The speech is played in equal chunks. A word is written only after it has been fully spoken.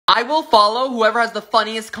I will follow whoever has the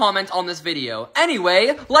funniest comment on this video.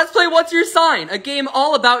 Anyway, let's play What's Your Sign, a game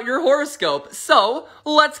all about your horoscope. So,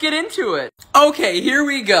 let's get into it. Okay, here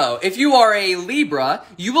we go. If you are a Libra,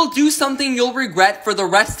 you will do something you'll regret for the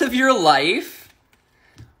rest of your life.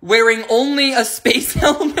 Wearing only a space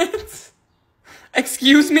helmet?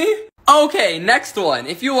 Excuse me? Okay, next one.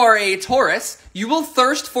 If you are a Taurus, you will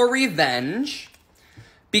thirst for revenge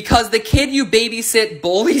because the kid you babysit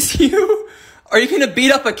bullies you. Are you gonna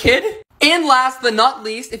beat up a kid? And last but not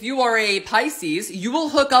least, if you are a Pisces, you will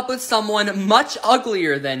hook up with someone much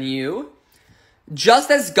uglier than you, just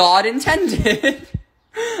as God intended.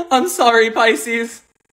 I'm sorry, Pisces.